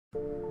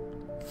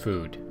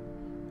Food.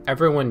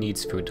 Everyone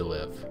needs food to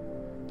live.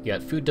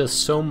 Yet food does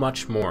so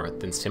much more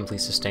than simply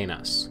sustain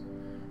us.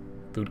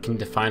 Food can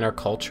define our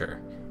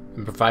culture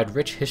and provide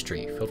rich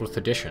history filled with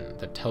tradition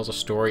that tells a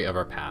story of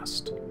our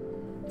past.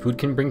 Food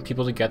can bring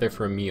people together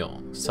for a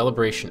meal,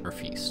 celebration, or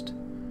feast.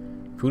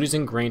 Food is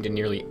ingrained in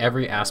nearly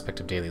every aspect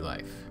of daily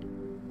life.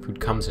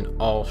 Food comes in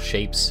all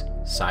shapes,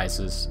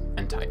 sizes,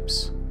 and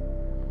types.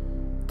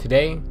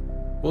 Today,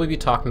 we'll be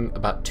talking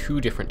about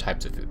two different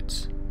types of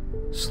foods: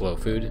 slow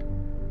food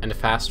and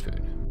fast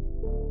food.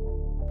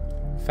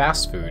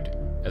 Fast food,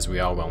 as we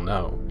all well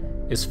know,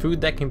 is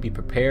food that can be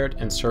prepared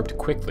and served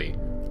quickly,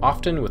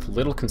 often with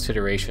little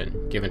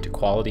consideration given to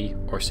quality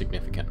or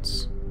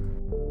significance.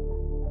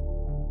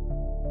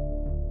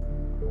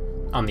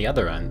 On the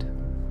other end,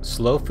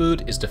 slow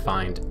food is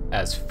defined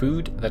as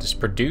food that is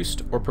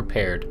produced or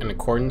prepared in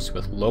accordance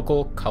with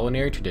local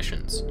culinary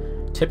traditions,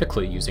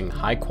 typically using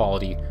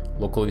high-quality,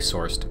 locally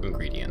sourced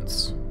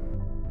ingredients.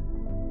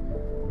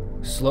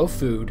 Slow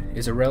food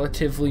is a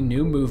relatively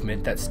new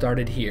movement that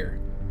started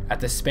here, at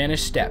the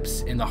Spanish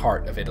Steps in the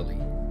heart of Italy.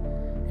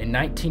 In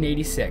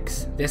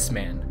 1986, this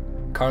man,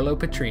 Carlo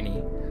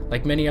Petrini,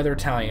 like many other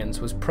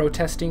Italians, was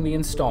protesting the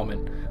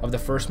installment of the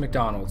first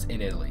McDonald's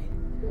in Italy.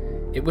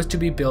 It was to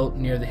be built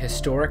near the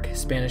historic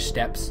Spanish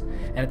Steps,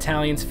 and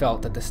Italians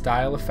felt that the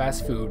style of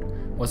fast food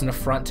was an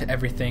affront to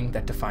everything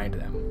that defined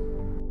them.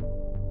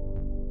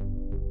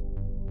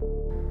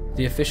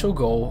 The official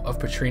goal of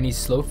Petrini's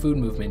slow food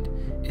movement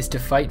is to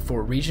fight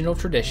for regional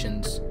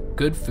traditions,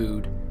 good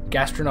food,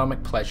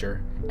 gastronomic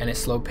pleasure, and a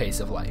slow pace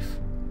of life.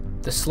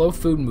 The slow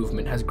food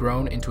movement has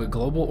grown into a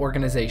global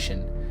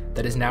organization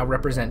that is now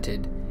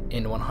represented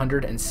in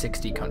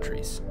 160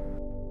 countries.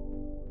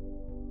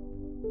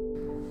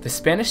 The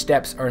Spanish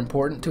Steps are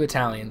important to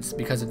Italians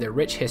because of their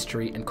rich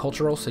history and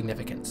cultural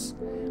significance.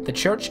 The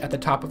church at the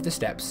top of the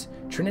steps,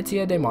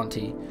 Trinità dei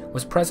Monti,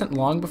 was present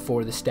long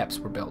before the steps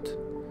were built.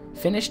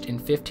 Finished in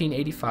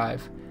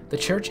 1585, the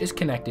church is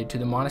connected to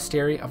the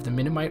monastery of the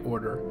Mennonite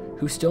order,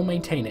 who still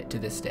maintain it to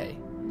this day.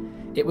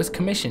 It was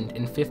commissioned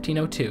in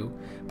 1502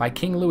 by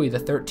King Louis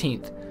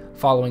XIII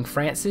following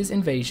France's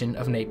invasion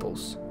of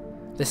Naples.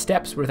 The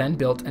steps were then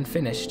built and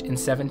finished in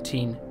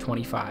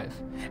 1725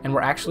 and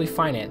were actually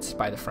financed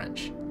by the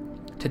French.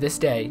 To this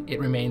day, it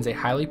remains a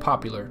highly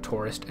popular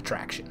tourist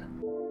attraction.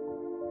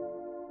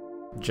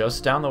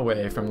 Just down the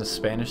way from the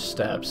Spanish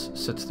Steps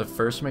sits the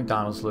first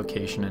McDonald's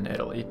location in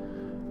Italy.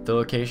 The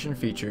location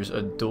features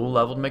a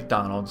dual-leveled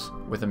McDonald's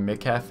with a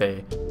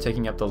McCafe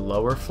taking up the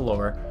lower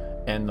floor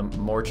and the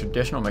more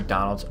traditional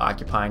McDonald's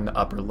occupying the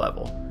upper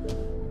level.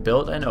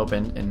 Built and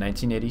opened in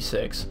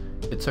 1986,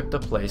 it took the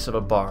place of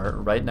a bar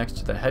right next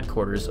to the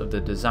headquarters of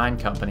the design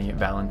company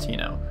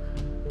Valentino.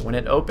 When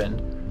it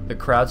opened, the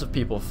crowds of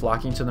people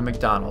flocking to the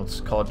McDonald's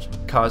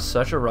caused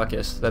such a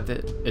ruckus that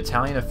the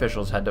Italian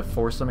officials had to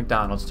force the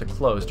McDonald's to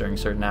close during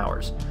certain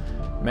hours.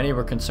 Many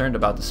were concerned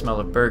about the smell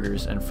of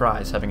burgers and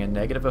fries having a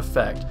negative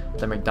effect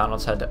that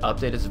McDonald's had to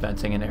update its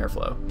venting and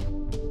airflow.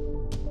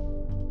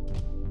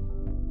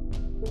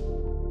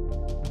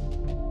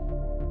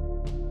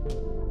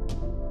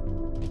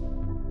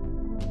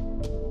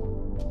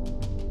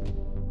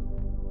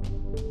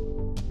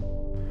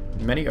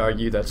 Many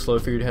argue that slow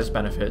food has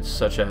benefits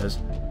such as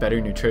better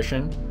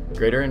nutrition,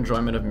 greater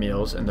enjoyment of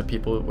meals and the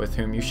people with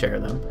whom you share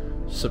them,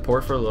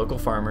 support for local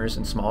farmers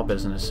and small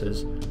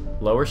businesses,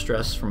 lower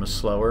stress from a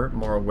slower,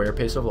 more aware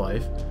pace of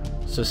life,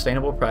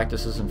 sustainable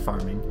practices in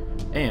farming,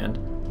 and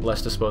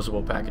less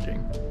disposable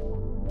packaging.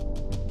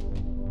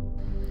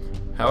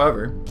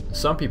 However,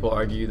 some people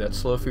argue that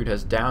slow food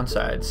has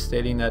downsides,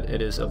 stating that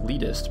it is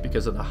elitist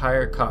because of the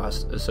higher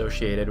cost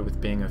associated with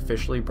being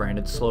officially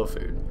branded slow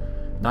food.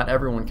 Not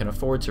everyone can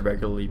afford to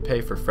regularly pay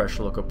for fresh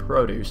local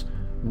produce,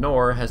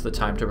 nor has the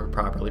time to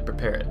properly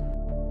prepare it.